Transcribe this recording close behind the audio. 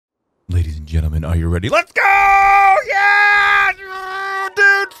Ladies and gentlemen, are you ready? Let's go! Yeah!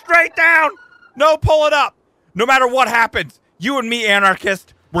 Dude, straight down. No, pull it up. No matter what happens, you and me,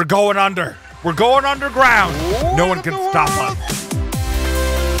 anarchist, we're going under. We're going underground. No one can stop us.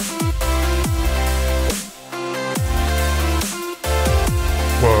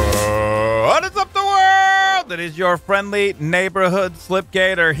 What is up, the world? It is your friendly neighborhood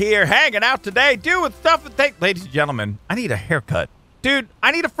Slipgator here, hanging out today, doing stuff and things. Ladies and gentlemen, I need a haircut. Dude, I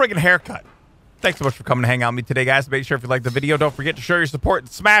need a friggin' haircut. Thanks so much for coming to hang out with me today, guys. Make sure if you like the video, don't forget to show your support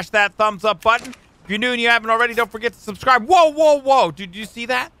and smash that thumbs up button. If you're new and you haven't already, don't forget to subscribe. Whoa, whoa, whoa. Did you see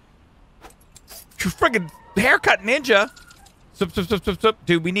that? You friggin' haircut ninja.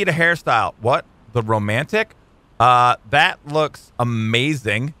 Dude, we need a hairstyle. What? The romantic? That looks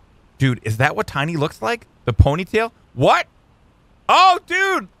amazing. Dude, is that what Tiny looks like? The ponytail? What? Oh,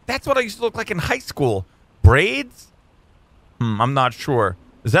 dude, that's what I used to look like in high school. Braids? I'm not sure.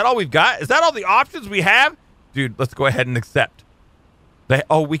 Is that all we've got? Is that all the options we have? Dude, let's go ahead and accept.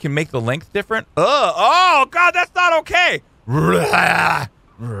 Oh, we can make the length different? Oh, God, that's not okay.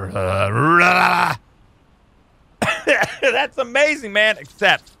 That's amazing, man.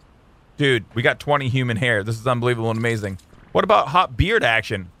 Accept. Dude, we got 20 human hair. This is unbelievable and amazing. What about hot beard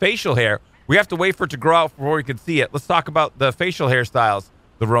action? Facial hair. We have to wait for it to grow out before we can see it. Let's talk about the facial hairstyles.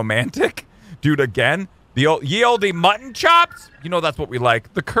 The romantic. Dude, again. The old, ye olde mutton chops. You know that's what we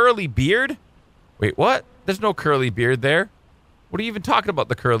like. The curly beard. Wait, what? There's no curly beard there. What are you even talking about,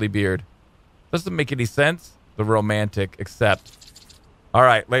 the curly beard? Doesn't make any sense. The romantic, except. All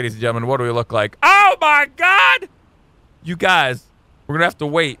right, ladies and gentlemen, what do we look like? Oh, my God. You guys. We're going to have to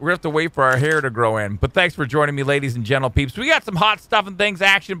wait. We're going to have to wait for our hair to grow in. But thanks for joining me, ladies and gentle peeps. We got some hot stuff and things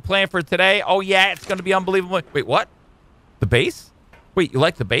action planned for today. Oh, yeah, it's going to be unbelievable. Wait, what? The base? Wait, you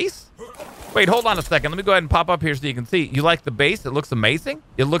like the base? Wait, hold on a second. Let me go ahead and pop up here so you can see. You like the base? It looks amazing.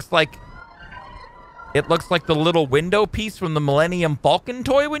 It looks like the little window piece from the Millennium Falcon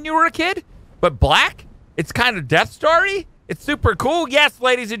toy when you were a kid, but black. It's kind of Death Star-y. It's super cool. Yes,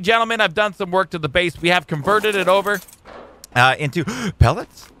 ladies and gentlemen, I've done some work to the base. We have converted it over into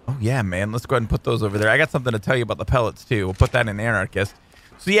pellets. Oh yeah, man. Let's go ahead and put those over there. I got something to tell you about the pellets too. We'll put that in Anarchist.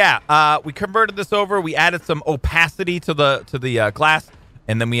 So yeah, we converted this over. We added some opacity to the glass,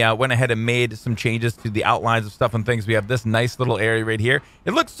 and then we went ahead and made some changes to the outlines of stuff and things. We have this nice little area right here.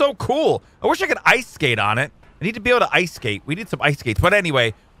 It looks so cool. I wish I could ice skate on it. I need to be able to ice skate. We need some ice skates. But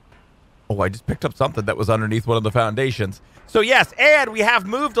anyway, oh, I just picked up something that was underneath one of the foundations. So yes, and we have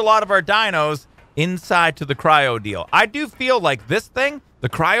moved a lot of our dinos inside to the cryo deal. I do feel like this thing, the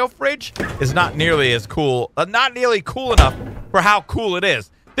cryo fridge, is not nearly as cool, not nearly cool enough for how cool it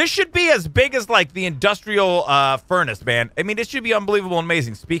is. This should be as big as like the industrial furnace, man. I mean, it should be unbelievable and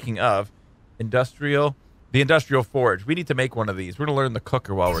amazing. Speaking of the industrial forge, we need to make one of these. We're gonna learn the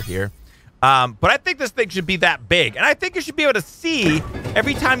cooker while we're here. But I think this thing should be that big, and I think you should be able to see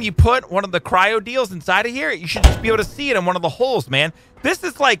every time you put one of the cryo deals inside of here. You should just be able to see it in one of the holes, man. This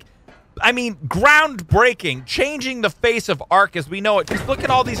is like, I mean, groundbreaking, changing the face of Ark as we know it. Just look at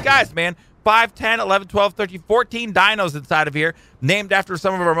all these guys, man. 5, 10, 11, 12, 13, 14 dinos inside of here, named after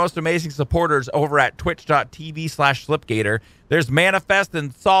some of our most amazing supporters over at twitch.tv/Slipgator. There's Manifest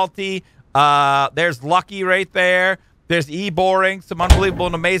and Salty. There's Lucky right there. There's E-Boring, some unbelievable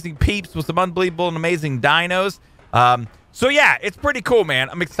and amazing peeps with some unbelievable and amazing dinos. So yeah, it's pretty cool, man.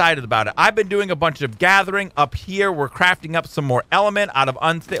 I'm excited about it. I've been doing a bunch of gathering up here. We're crafting up some more element out of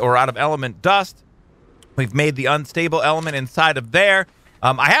element dust. We've made the unstable element inside of there.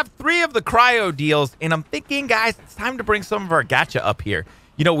 I have 3 of the cryo deals, and I'm thinking, guys, it's time to bring some of our gacha up here.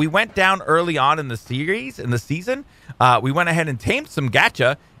 You know, we went down early on in the season. We went ahead and tamed some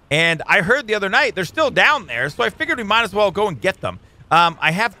gacha, and I heard the other night they're still down there, so I figured we might as well go and get them.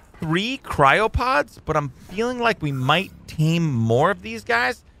 I have 3 cryopods, but I'm feeling like we might tame more of these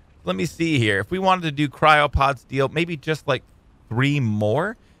guys. Let me see here. If we wanted to do cryopods deal, maybe just like 3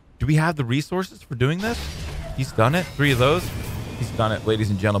 more. Do we have the resources for doing this? He's done it. 3 of those. He's done it,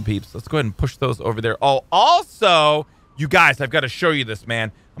 ladies and gentle peeps. Let's go ahead and push those over there. Oh, also, you guys, I've got to show you this,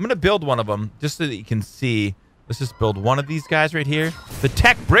 man. I'm going to build one of them just so that you can see. Let's just build one of these guys right here. The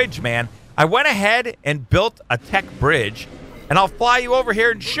tech bridge, man. I went ahead and built a tech bridge, and I'll fly you over here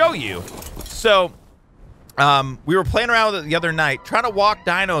and show you. So, we were playing around with it the other night, trying to walk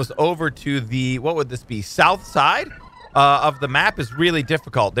dinos over to the, what would this be, south side of the map is really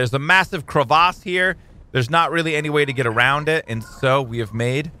difficult. There's a massive crevasse here. There's not really any way to get around it, and so we have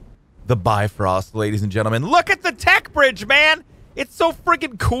made the Bifrost, ladies and gentlemen. Look at the tech bridge, man! It's so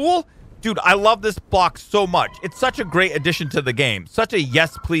freaking cool. Dude, I love this block so much. It's such a great addition to the game. Such a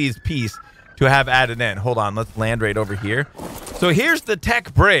yes, please piece to have added in. Hold on, let's land right over here. So here's the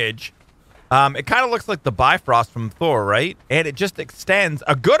tech bridge. It kind of looks like the Bifrost from Thor, right? And it just extends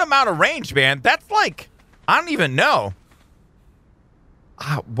a good amount of range, man. That's like, I don't even know.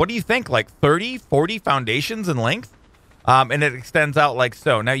 What do you think? Like 30, 40 foundations in length? And it extends out like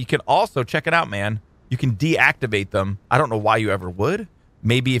so. Now, you can also, check it out, man. You can deactivate them. I don't know why you ever would.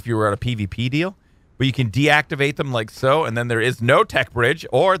 Maybe if you were at a PvP deal. But you can deactivate them like so. And then there is no tech bridge.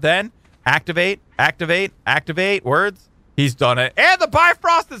 Or then activate, activate, activate. Words. He's done it. And the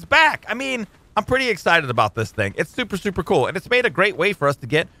Bifrost is back. I mean, I'm pretty excited about this thing. It's super, super cool. And it's made a great way for us to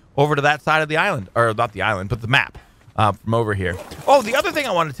get over to that side of the island. Or not the island, but the map from over here. Oh, the other thing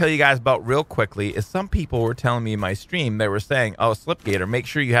I want to tell you guys about real quickly is some people were telling me in my stream, they were saying, oh, Slipgator, make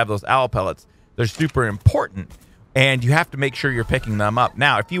sure you have those owl pellets. They're super important. And you have to make sure you're picking them up.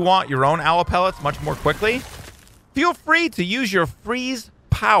 Now, if you want your own owl pellets much more quickly, feel free to use your freeze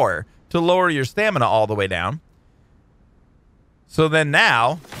power to lower your stamina all the way down. So then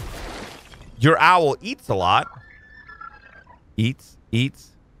now, your owl eats a lot. Eats,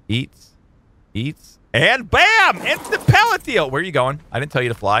 eats, eats, eats. And bam! Instant pellet deal. Where are you going? I didn't tell you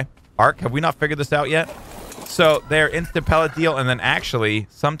to fly. Ark, have we not figured this out yet? So they're instant pellet deal. And then actually,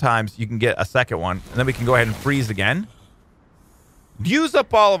 sometimes you can get a second one. And then we can go ahead and freeze again. Use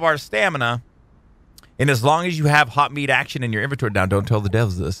up all of our stamina. And as long as you have hot meat action in your inventory. Now, don't tell the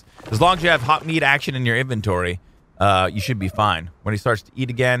devs this. As long as you have hot meat action in your inventory, you should be fine. When he starts to eat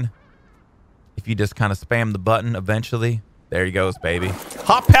again, if you just kind of spam the button eventually, there he goes, baby.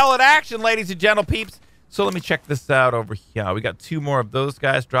 Hot pellet action, ladies and gentle peeps. So let me check this out over here. We got 2 more of those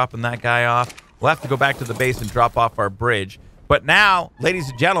guys, dropping that guy off. We'll have to go back to the base and drop off our bridge. But now, ladies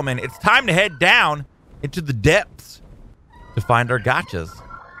and gentlemen, it's time to head down into the depths to find our gachas.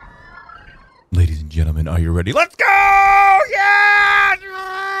 Ladies and gentlemen, are you ready? Let's go! Yeah!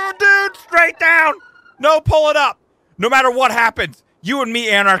 Dude, straight down. No, pull it up. No matter what happens, you and me,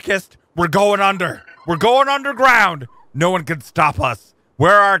 anarchist, we're going under. We're going underground. No one can stop us.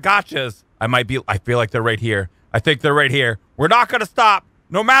 Where are our gachas? I feel like they're right here. I think they're right here. We're not going to stop.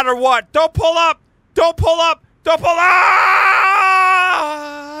 No matter what. Don't pull up. Don't pull up. Don't pull up.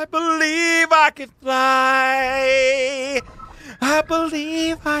 I believe I can fly. I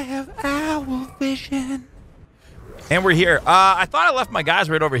believe I have owl vision. And we're here. I thought I left my guys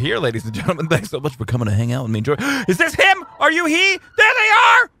right over here, ladies and gentlemen. Thanks so much for coming to hang out with me. Enjoy. Is this him? Are you he? There they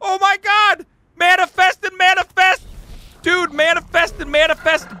are! Oh my god! Manifest and manifest! Dude, manifest and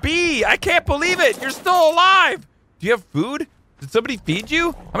manifest B! I can't believe it! You're still alive! Do you have food? Did somebody feed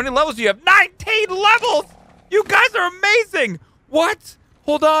you? How many levels do you have? 19 levels! You guys are amazing! What?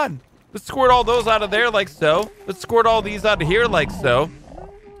 Hold on. Let's squirt all those out of there like so. Let's squirt all these out of here like so.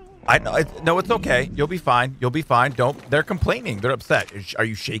 I know. No, it's okay. You'll be fine. You'll be fine. They're complaining. They're upset. Are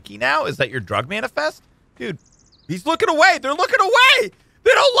you shaky now? Is that your drug manifest? Dude, he's looking away. They're looking away.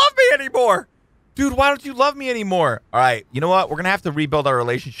 They don't love me anymore. Dude, why don't you love me anymore? All right. You know what? We're going to have to rebuild our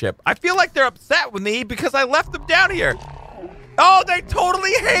relationship. I feel like they're upset with me because I left them down here. Oh, they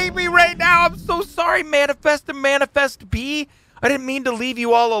totally hate me right now. I'm so sorry, Manifest and Manifest B. I didn't mean to leave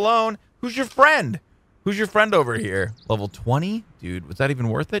you all alone. Who's your friend? Who's your friend over here? Level 20? Dude, was that even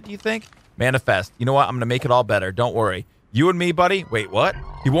worth it, do you think? Manifest. You know what? I'm going to make it all better. Don't worry. You and me, buddy. Wait, what?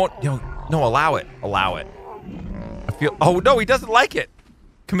 He won't. No, allow it. Allow it. I feel. Oh, no, he doesn't like it.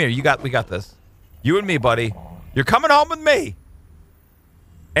 Come here. We got this. You and me, buddy. You're coming home with me.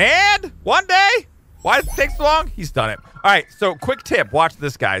 And one day. Why does it take so long? He's done it. All right. So quick tip. Watch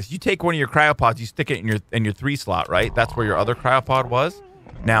this, guys. You take one of your cryopods. You stick it in your 3 slot, right? That's where your other cryopod was.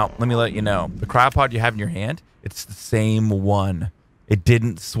 Now, let me let you know. The cryopod you have in your hand, it's the same one. It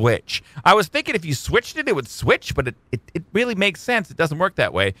didn't switch. I was thinking if you switched it, it would switch, but it really makes sense. It doesn't work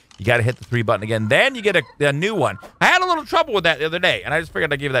that way. You got to hit the 3 button again. Then you get a new one. I had a little trouble with that the other day, and I just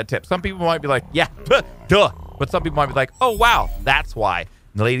figured I'd give you that tip. Some people might be like, yeah, duh. But some people might be like, oh, wow, that's why.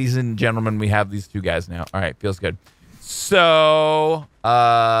 Ladies and gentlemen, we have these 2 guys now. All right, feels good. So,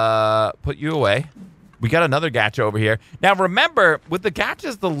 put you away. We got another gacha over here. Now, remember, with the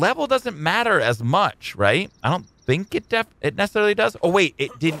gachas, the level doesn't matter as much, right? I don't think it necessarily does. Oh, wait,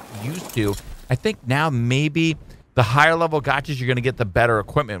 it didn't used to. I think now maybe the higher level gachas you're going to get the better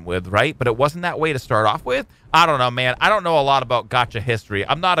equipment with, right? But it wasn't that way to start off with. I don't know, man. I don't know a lot about gacha history.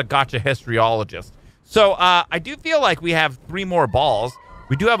 I'm not a gacha historyologist. So I do feel like we have 3 more balls.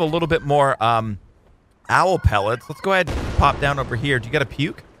 We do have a little bit more owl pellets. Let's go ahead and pop down over here. Do you got a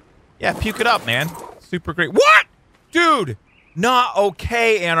puke? Yeah, puke it up, man. Super great. What? Dude, not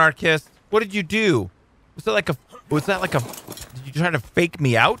okay, anarchist. What did you do? Was that like a, did you try to fake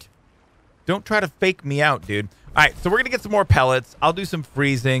me out? Don't try to fake me out, dude. All right, so we're going to get some more pellets. I'll do some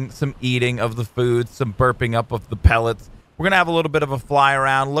freezing, some eating of the food, some burping up of the pellets. We're going to have a little bit of a fly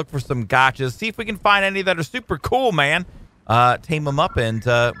around, look for some gachas, see if we can find any that are super cool, man. Tame them up, and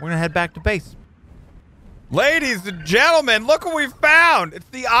we're going to head back to base. Ladies and gentlemen, look what we found. It's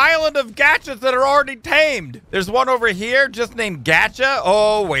the island of gachas that are already tamed. There's one over here just named Gacha.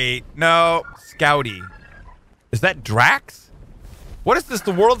 Oh, wait. No. Scouty. Is that Drax? What is this,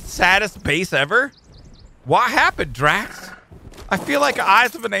 the world's saddest base ever? What happened, Drax? I feel like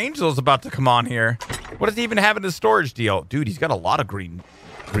Eyes of an Angel is about to come on here. What does he even have in his storage deal? Dude, he's got a lot of green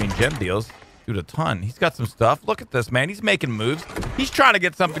gem deals. Dude, a ton. He's got some stuff. Look at this, man. He's making moves. He's trying to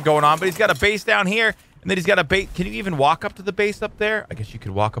get something going on, but he's got a base down here. And then he's got a base. Can you even walk up to the base up there? I guess you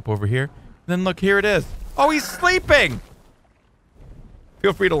could walk up over here. And then look, here it is. Oh, he's sleeping.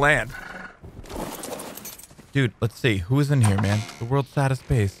 Feel free to land. Dude, let's see. Who is in here, man? The world's saddest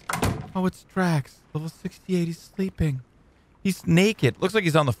base. Oh, it's Drax. Level 68. He's sleeping. He's naked. Looks like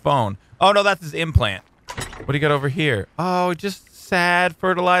he's on the phone. Oh, no, that's his implant. What do you got over here? Oh, just sad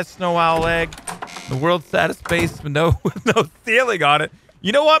fertilized snow owl egg. The world's saddest base with no ceiling on it.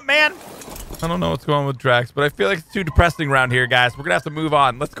 You know what, man? I don't know what's going on with Drax, but I feel like it's too depressing around here, guys. We're going to have to move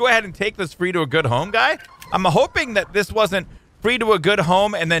on. Let's go ahead and take this free to a good home guy. I'm hoping that this wasn't free to a good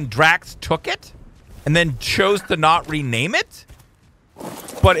home and then Drax took it and then chose to not rename it.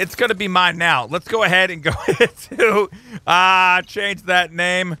 But it's going to be mine now. Let's go ahead and go to change that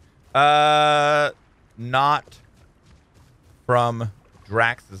name. Not from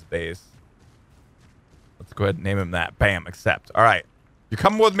Drax's base. Let's go ahead and name him that. Bam, accept. All right. You're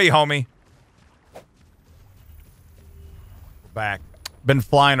coming with me, homie. Back. Been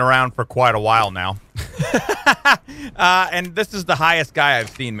flying around for quite a while now. And this is the highest guy I've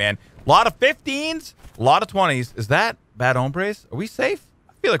seen, man. A lot of 15s, a lot of 20s. Is that bad hombres? Are we safe?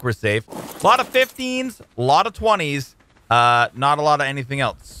 I feel like we're safe. A lot of 15s, a lot of 20s, not a lot of anything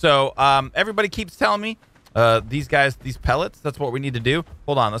else. So everybody keeps telling me these guys, these pellets, that's what we need to do.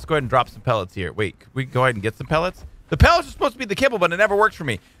 Hold on, let's go ahead and drop some pellets here. Wait, can we go ahead and get some pellets? The pellets are supposed to be the kibble, but it never works for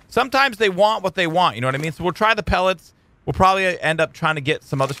me. Sometimes they want what they want, you know what I mean? So we'll try the pellets. We'll probably end up trying to get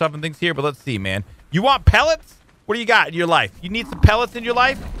some other stuff and things here, but let's see, man. You want pellets? What do you got in your life? You need some pellets in your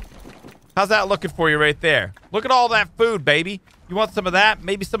life? How's that looking for you right there? Look at all that food, baby. You want some of that?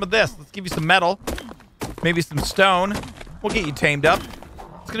 Maybe some of this. Let's give you some metal. Maybe some stone. We'll get you tamed up.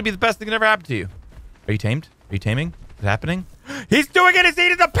 It's going to be the best thing that ever happened to you. Are you tamed? Are you taming? Is it happening? He's doing it! He's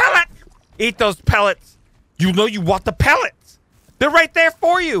eating the pellets! Eat those pellets. You know you want the pellets. They're right there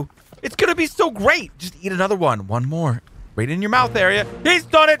for you. It's going to be so great. Just eat another one. One more. Right in your mouth area. He's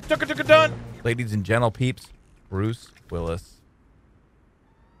done it. Done. Ladies and gentle peeps, Bruce Willis.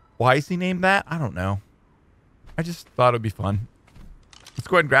 Why is he named that? I don't know. I just thought it would be fun. Let's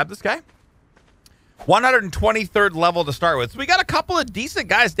go ahead and grab this guy. 123rd level to start with. So we got a couple of decent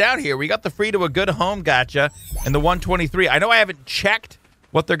guys down here. We got the free to a good home gacha and the 123. I know I haven't checked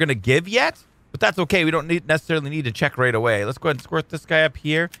what they're going to give yet, but that's okay. We don't necessarily need to check right away. Let's go ahead and squirt this guy up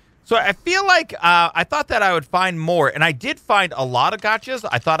here. So I feel like I thought that I would find more, and I did find a lot of gachas.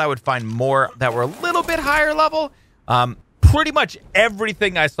 I thought I would find more that were a little bit higher level. Pretty much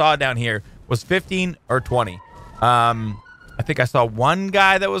everything I saw down here was 15 or 20. I think I saw one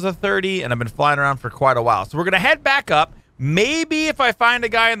guy that was a 30, and I've been flying around for quite a while. So we're going to head back up. Maybe if I find a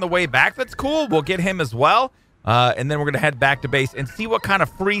guy on the way back that's cool, we'll get him as well. And then we're going to head back to base and see what kind of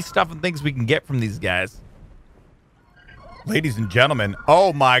free stuff and things we can get from these guys. Ladies and gentlemen,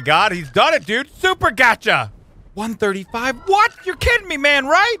 oh my God, he's done it, dude. Super gacha. 135. What? You're kidding me, man,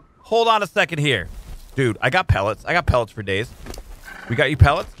 right? Hold on a second here. Dude, I got pellets. I got pellets for days. We got you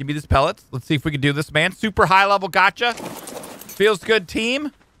pellets. Give me these pellets. Let's see if we can do this, man. Super high level gacha. Feels good,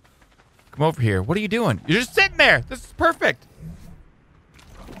 team. Come over here. What are you doing? You're just sitting there. This is perfect.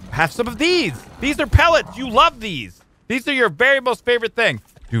 Have some of these. These are pellets. You love these. These are your very most favorite thing.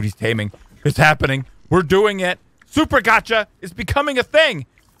 Dude, he's taming. It's happening. We're doing it. Super gacha is becoming a thing.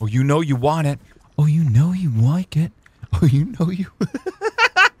 Oh, you know you want it. Oh, you know you like it. Oh, you know you...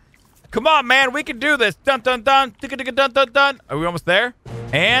 Come on, man. We can do this. Dun, dun, dun. Dun, dun, dun, dun. Are we almost there?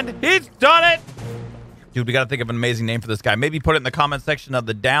 And he's done it. Dude, we got to think of an amazing name for this guy. Maybe put it in the comment section of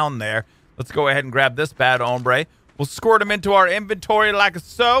the down there. Let's go ahead and grab this bad hombre. We'll squirt him into our inventory like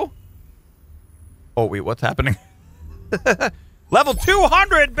so. Oh, wait. What's happening? Level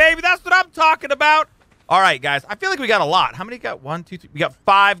 200, baby. That's what I'm talking about. All right, guys. I feel like we got a lot. How many got? 1, 2, 3. We got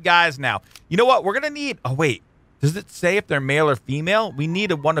 5 guys now. You know what? We're going to need... Oh, wait. Does it say if they're male or female? We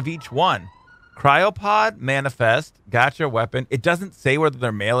need one of each one. Cryopod, manifest, gacha, weapon. It doesn't say whether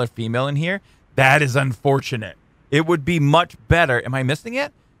they're male or female in here. That is unfortunate. It would be much better. Am I missing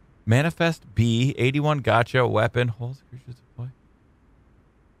it? Manifest B, 81 gacha, weapon. Holds creatures deploy.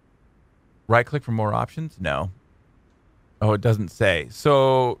 Right click for more options? No. Oh, it doesn't say.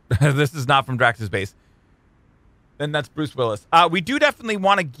 So this is not from Drax's base. Then that's Bruce Willis. We do definitely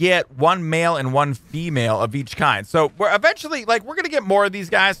want to get one male and one female of each kind. So we're eventually, like, we're going to get more of these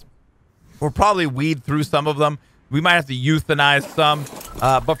guys. We'll probably weed through some of them. We might have to euthanize some.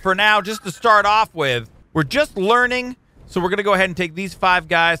 But for now, just to start off with, we're just learning. So we're going to go ahead and take these 5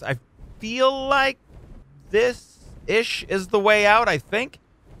 guys. I feel like this-ish is the way out, I think.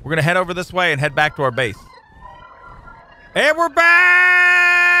 We're going to head over this way and head back to our base. And we're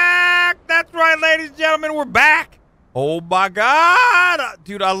back! That's right, ladies and gentlemen, we're back! Oh my god!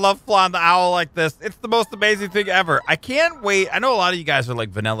 Dude, I love flying the owl like this. It's the most amazing thing ever. I can't wait. I know a lot of you guys are like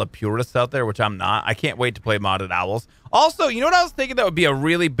vanilla purists out there, which I'm not. I can't wait to play modded owls. Also, you know what I was thinking that would be a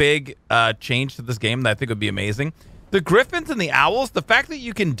really big change to this game that I think would be amazing? The griffins and the owls, the fact that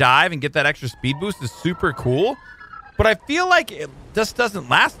you can dive and get that extra speed boost is super cool. But I feel like it just doesn't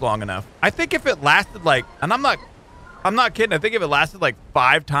last long enough. I think if it lasted like, and I'm not kidding. I think if it lasted like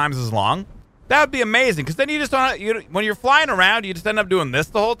 5 times as long, that would be amazing. Because then you just don't, when you're flying around, you just end up doing this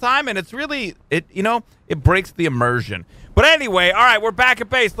the whole time. And it's really, it breaks the immersion. But anyway, all right, we're back at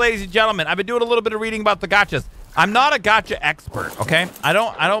base, ladies and gentlemen. I've been doing a little bit of reading about the gachas. I'm not a gacha expert, okay? I'm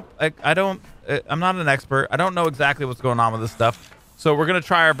not an expert. I don't know exactly what's going on with this stuff. So we're going to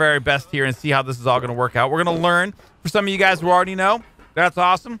try our very best here and see how this is all going to work out. We're going to learn. For some of you guys who already know, that's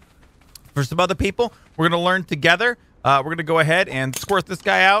awesome. For some other people, we're going to learn together. We're going to go ahead and squirt this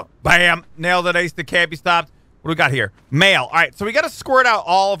guy out. Bam! Nailed it. Ace. The can't be stopped. What do we got here? Male. All right, so we got to squirt out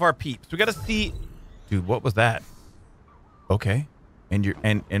all of our peeps. We got to see... Dude, what was that? Okay.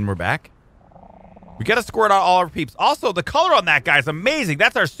 And we're back? We got to squirt out all our peeps. Also, the color on that guy is amazing.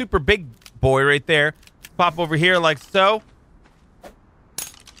 That's our super big boy right there. Pop over here like so.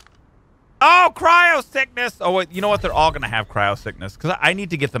 Oh, cryo sickness. Oh, wait, you know what? They're all going to have cryo sickness because I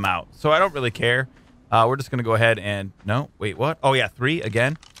need to get them out. So I don't really care. We're just going to go ahead and... No, wait, what? Oh, yeah, 3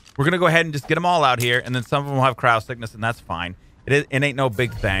 again. We're going to go ahead and just get them all out here. And then some of them will have cryo sickness, and that's fine. It ain't no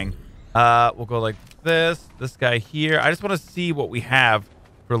big thing. We'll go like this. This guy here. I just want to see what we have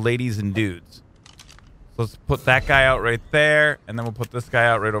for ladies and dudes. So let's put that guy out right there. And then we'll put this guy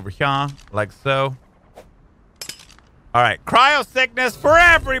out right over here. Like so. All right, cryo sickness for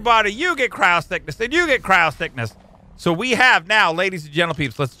everybody. You get cryo sickness, and you get cryo sickness. So we have now, ladies and gentle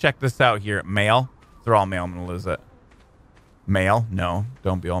peeps, let's check this out here. Male. They're all male. I'm going to lose it. Male. No,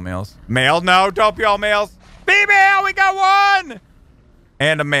 don't be all males. Male. No, don't be all males. Female. We got 1.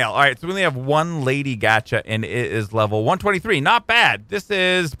 And a male. All right, so we only have 1 lady gacha, and it is level 123. Not bad. This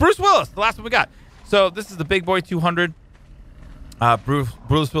is Bruce Willis, the last one we got. So this is the big boy 200.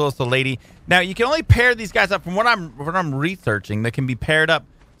 Bruce Willis, the lady. Now you can only pair these guys up from what I'm researching. They can be paired up.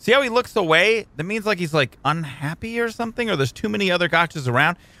 See how he looks away? That means like he's like unhappy or something, or there's too many other gachas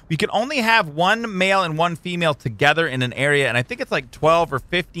around. We can only have 1 male and 1 female together in an area, and I think it's like 12 or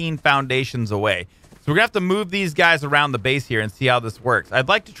 15 foundations away. So we're gonna have to move these guys around the base here and see how this works. I'd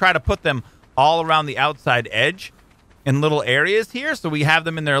like to try to put them all around the outside edge in little areas here, so we have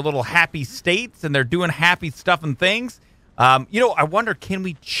them in their little happy states and they're doing happy stuff and things. I wonder, can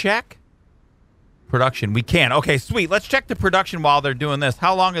we check production? We can. Okay, sweet. Let's check the production while they're doing this.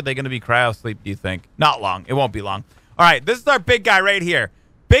 How long are they going to be cryo asleep, do you think? Not long. It won't be long. All right, this is our big guy right here.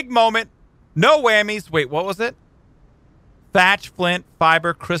 Big moment. No whammies. Wait, what was it? Thatch, flint,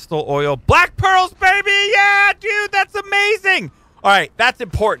 fiber, crystal, oil, black pearls, baby! Yeah, dude, that's amazing! All right, that's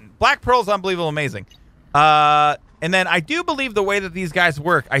important. Black pearls, unbelievable, amazing. And then I do believe the way that these guys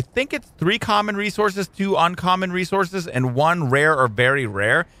work, I think it's 3 common resources, 2 uncommon resources, and 1 rare or very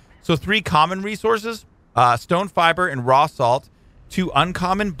rare. So 3 common resources, stone fiber and raw salt, 2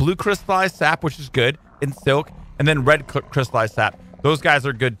 uncommon, blue crystallized sap, which is good, and silk, and then red crystallized sap. Those guys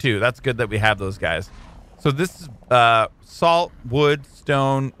are good too. That's good that we have those guys. So this is salt, wood,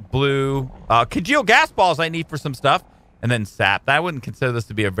 stone, blue, congealed gas balls I need for some stuff. And then sap. I wouldn't consider this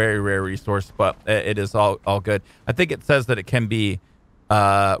to be a very rare resource, but it is all good. I think it says that it can be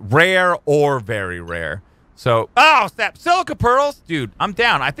rare or very rare. So, oh, sap. Silica pearls. Dude, I'm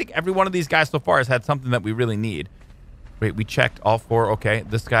down. I think every one of these guys so far has had something that we really need. Wait, we checked all 4. Okay,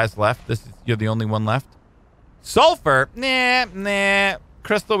 this guy's left. You're the only one left. Sulfur. Nah.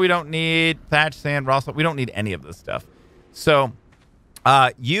 Crystal, we don't need. Thatch, sand, raw salt. We don't need any of this stuff. So,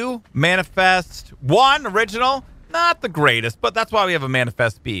 you manifest 1 original. Not the greatest, but that's why we have a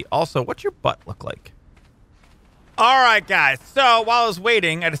manifest B. Also, what's your butt look like? All right, guys. So while I was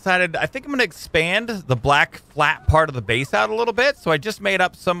waiting, I decided I think I'm going to expand the black flat part of the base out a little bit. So I just made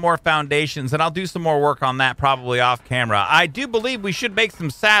up some more foundations, and I'll do some more work on that probably off camera. I do believe we should make some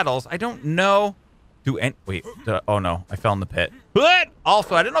saddles. I don't know. Wait. Oh, no. I fell in the pit. But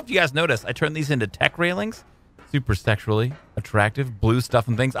also, I don't know if you guys noticed, I turned these into tech railings. Super sexually attractive. Blue stuff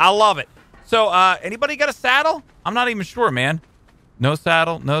and things. I love it. So, anybody got a saddle? I'm not even sure, man. No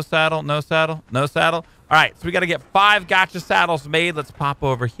saddle, no saddle, no saddle, no saddle. All right, so we got to get 5 Gacha saddles made. Let's pop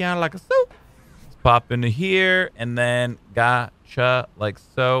over here like a so. Let's pop into here and then Gacha like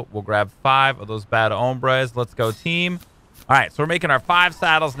so. We'll grab 5 of those bad hombres. Let's go, team. All right, so we're making our 5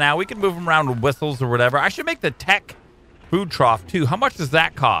 saddles now. We can move them around with whistles or whatever. I should make the tech food trough too. How much does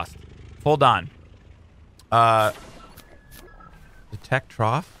that cost? Hold on. The tech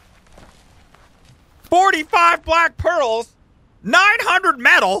trough. 45 black pearls. 900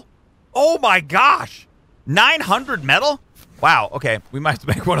 metal. Oh my gosh. 900 metal? Wow. Okay. We might have to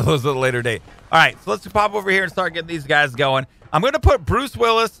make one of those at a later date. All right. So let's pop over here and start getting these guys going. I'm going to put Bruce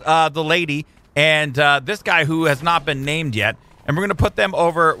Willis, the lady, and this guy who has not been named yet. And we're going to put them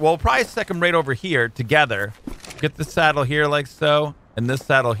over. We'll probably stick them right over here together. Get this saddle here like so. And this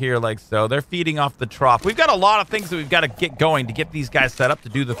saddle here like so. They're feeding off the trough. We've got a lot of things that we've got to get going to get these guys set up to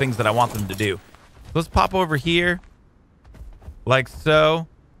do the things that I want them to do. Let's pop over here. Like so.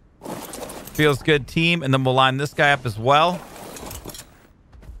 Feels good, team. And then we'll line this guy up as well.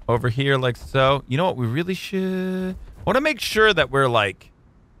 Over here like so. You know what we really should... I want to make sure that we're like...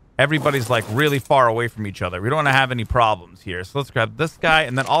 everybody's like really far away from each other. We don't want to have any problems here. So let's grab this guy.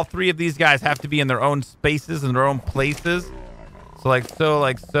 And then all 3 of these guys have to be in their own spaces and their own places. So like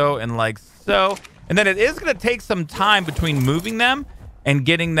so, and like so. And then it is going to take some time between moving them and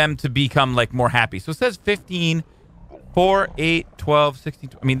getting them to become like more happy. So it says 15... 4, 8, 12, 16.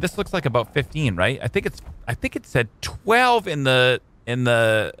 I mean, this looks like about 15, right? I think it said 12 in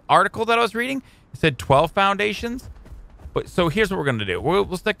the article that I was reading. It said 12 foundations. But so here's what we're gonna do.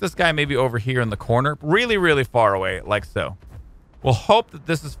 We'll stick this guy maybe over here in the corner, really, really far away, like so. We'll hope that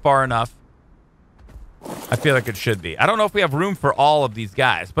this is far enough. I feel like it should be. I don't know if we have room for all of these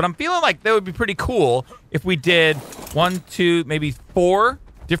guys, but I'm feeling like that would be pretty cool if we did 1, 2, maybe 4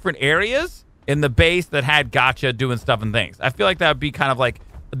 different areas in the base that had Gacha doing stuff and things. I feel like that would be kind of like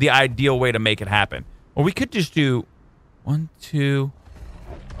the ideal way to make it happen. Or we could just do 1, 2.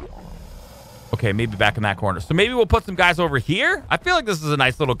 Okay, maybe back in that corner. So maybe we'll put some guys over here. I feel like this is a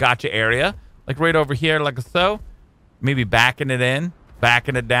nice little Gacha area. Like right over here, like so. Maybe backing it in,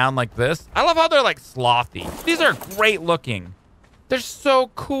 backing it down like this. I love how they're like slothy. These are great looking. They're so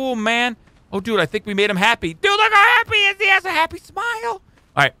cool, man. Oh, dude, I think we made him happy. Dude, look how happy he is. He has a happy smile. All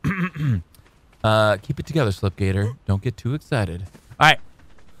right. Keep it together, Slipgator. Don't get too excited. All right.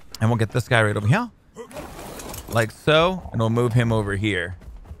 And we'll get this guy right over here. Like so. And we'll move him over here.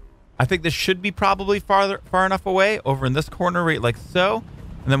 I think this should be probably far enough away. Over in this corner, right like so.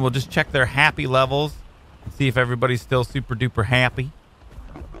 And then we'll just check their happy levels. And see if everybody's still super duper happy.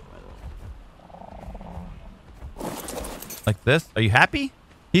 Like this. Are you happy?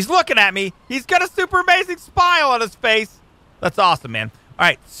 He's looking at me. He's got a super amazing smile on his face. That's awesome, man. All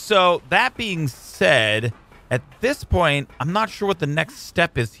right, so that being said, at this point, I'm not sure what the next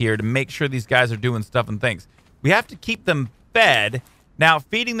step is here to make sure these guys are doing stuff and things. We have to keep them fed. Now,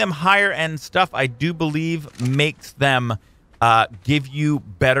 feeding them higher end stuff, I do believe makes them give you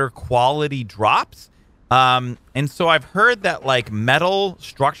better quality drops. And so I've heard that like metal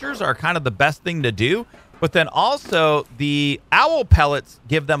structures are kind of the best thing to do. But then also the owl pellets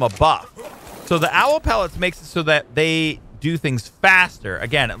give them a buff. So the owl pellets makes it so that they do things faster.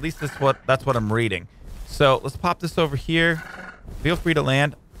 Again, at least that's what I'm reading. So let's pop this over here. Feel free to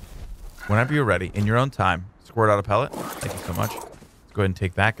land whenever you're ready in your own time. Squirt out a pellet. Thank you so much. Let's go ahead and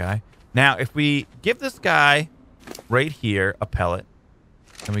take that guy. Now, if we give this guy right here a pellet,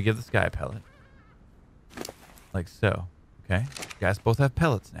 and we give this guy a pellet, like so. Okay, you guys both have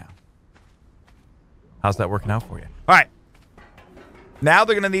pellets now. How's that working out for you? All right. Now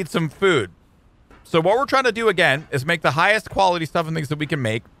they're gonna need some food. So what we're trying to do, again, is make the highest quality stuff and things that we can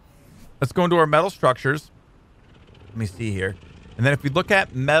make. Let's go into our metal structures. Let me see here. And then if we look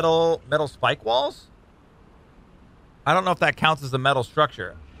at metal spike walls, I don't know if that counts as a metal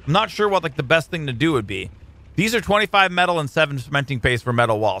structure. I'm not sure what like the best thing to do would be. These are 25 metal and 7 cementing paste for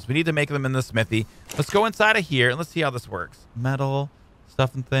metal walls. We need to make them in the smithy. Let's go inside of here and let's see how this works. Metal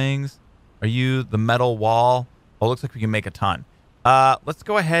stuff and things. Are you the metal wall? Oh, looks like we can make a ton. Let's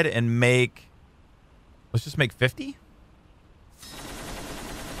go ahead and make... Let's just make 50.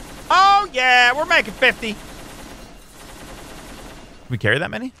 Oh, yeah, we're making 50. Can we carry that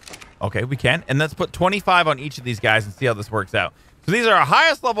many? Okay, we can. And let's put 25 on each of these guys and see how this works out. So these are our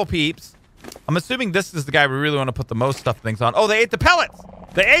highest level peeps. I'm assuming this is the guy we really want to put the most stuff things on. Oh, they ate the pellets.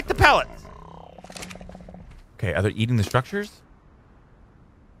 They ate the pellets. Okay, are they eating the structures?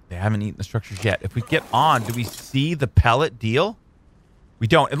 They haven't eaten the structures yet. If we get on, do we see the pellet deal? We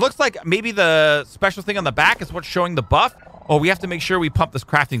don't. It looks like maybe the special thing on the back is what's showing the buff. Oh, we have to make sure we pump this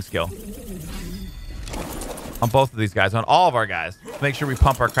crafting skill. On both of these guys, on all of our guys. Make sure we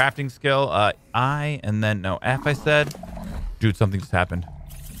pump our crafting skill. I, and then, no, F I said. Dude, something just happened.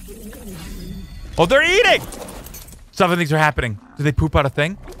 Oh, they're eating! Some things are happening. Did they poop out a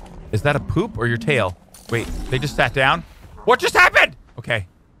thing? Is that a poop or your tail? Wait, they just sat down? What just happened? Okay.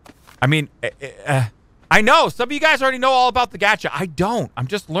 I mean, I know. Some of you guys already know all about the gacha. I don't. I'm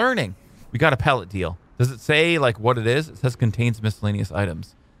just learning. We got a pellet deal. Does it say, like, what it is? It says contains miscellaneous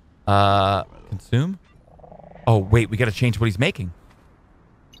items. Consume? Oh, wait. We got to change what he's making.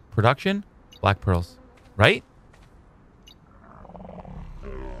 Production? Black pearls. Right?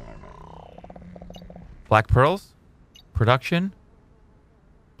 Black pearls? Production?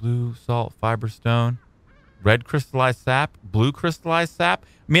 Blue salt, fiber stone. Red crystallized sap, blue crystallized sap.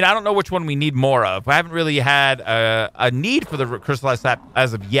 I mean, I don't know which one we need more of. I haven't really had a need for the crystallized sap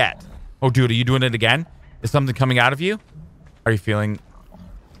as of yet. Oh, dude, are you doing it again? Is something coming out of you? Are you feeling...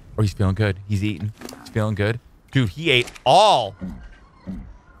 Oh, he's feeling good. He's eating. He's feeling good. Dude, he ate all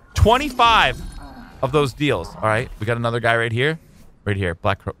 25 of those deals. All right, we got another guy right here. Right here.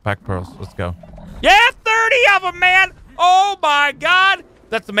 Black pearls. Let's go. Yeah, 30 of them, man. Oh, my God.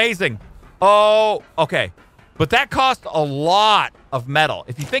 That's amazing. Oh, okay. But that cost a lot of metal.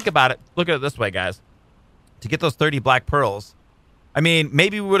 If you think about it, look at it this way, guys. To get those 30 black pearls, I mean,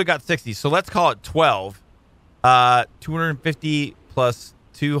 maybe we would have got 60. So let's call it 12. 250 plus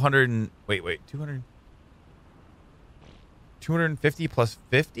 200 and... Wait. 250 plus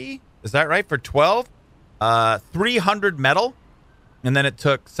 50? Is that right? For 12? 300 metal. And then it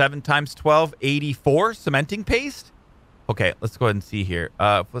took 7 times 12, 84 cementing paste. Okay, let's go ahead and see here.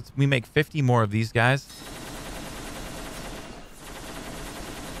 We make 50 more of these guys.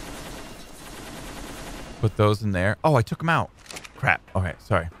 Put those in there. Oh, I took them out. Crap. Okay,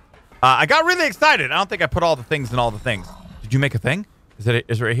 sorry. I got really excited. I don't think I put all the things in all the things. Did you make a thing? Is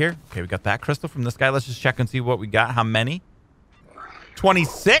it right here? Okay, we got that crystal from this guy. Let's just check and see what we got. How many?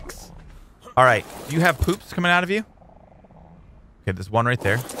 26? All right. Do you have poops coming out of you? Okay, there's one right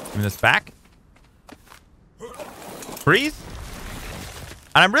there. Give me this back. Freeze.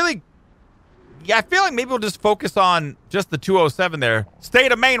 And I'm really... Yeah, I feel like maybe we'll just focus on just the 207 there.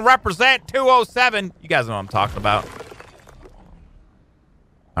 State of Maine represent 207. You guys know what I'm talking about.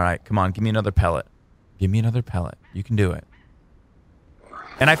 All right, come on. Give me another pellet. Give me another pellet. You can do it.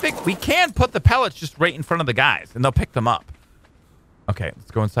 And I think we can put the pellets just right in front of the guys, and they'll pick them up. Okay, let's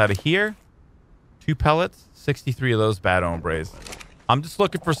go inside of here. 2 pellets. 63 of those bad hombres. I'm just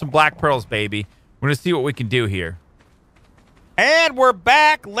looking for some black pearls, baby. We're going to see what we can do here. And we're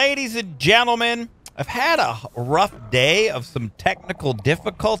back, ladies and gentlemen. I've had a rough day of some technical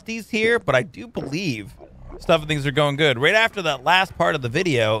difficulties here, but I do believe stuff and things are going good. Right after that last part of the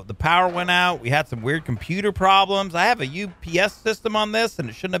video, the power went out. We had some weird computer problems. I have a UPS system on this, and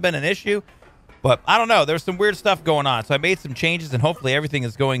it shouldn't have been an issue. But I don't know. There's some weird stuff going on. So I made some changes, and hopefully everything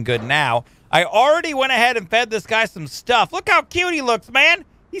is going good now. I already went ahead and fed this guy some stuff. Look how cute he looks, man.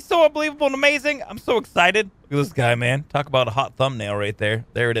 He's so unbelievable and amazing. I'm so excited. Look at this guy, man. Talk about a hot thumbnail right there.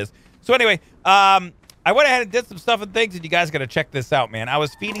 There it is. So anyway, I went ahead and did some stuff and things, and you guys got to check this out, man. I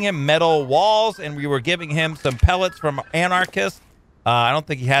was feeding him metal walls, and we were giving him some pellets from Anarchist. I don't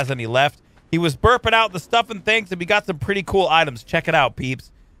think he has any left. He was burping out the stuff and things, and we got some pretty cool items. Check it out,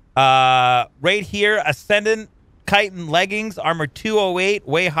 peeps. Right here, Ascendant Chitin leggings, armor 208,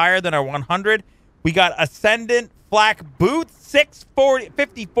 way higher than our 100. We got Ascendant flak boots,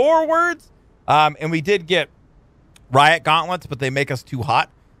 654 words. And we did get riot gauntlets, but they make us too hot,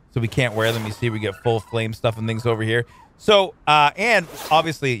 so we can't wear them. You see, we get full flame stuff and things over here. So, and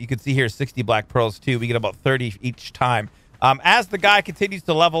obviously, you can see here 60 black pearls too. We get about 30 each time. As the guy continues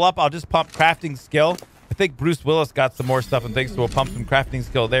to level up, I'll just pump crafting skill. I think Bruce Willis got some more stuff and things, so we'll pump some crafting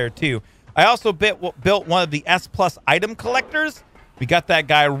skill there too. I also built one of the S+ item collectors. We got that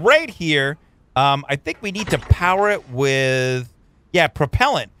guy right here. I think we need to power it with,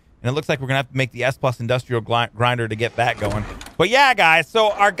 propellant. And it looks like we're going to have to make the S+ industrial grinder to get that going. But yeah, guys,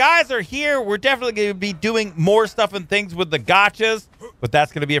 so our guys are here. We're definitely going to be doing more stuff and things with the gachas. But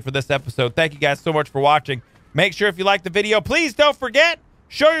that's going to be it for this episode. Thank you guys so much for watching. Make sure if you liked the video, please don't forget,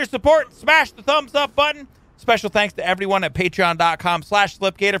 show your support, smash the thumbs up button. Special thanks to everyone at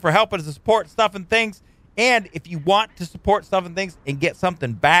patreon.com/slipgator for helping us to support stuff and things. And if you want to support stuff and things and get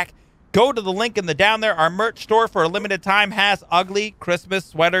something back, go to the link in the down there. Our merch store for a limited time has ugly Christmas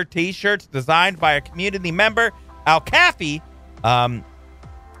sweater t-shirts designed by a community member, Al Kafi. And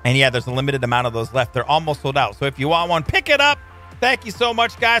yeah, there's a limited amount of those left. They're almost sold out. So if you want one, pick it up. Thank you so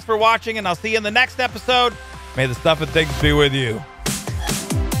much, guys, for watching, and I'll see you in the next episode. May the stuff and things be with you.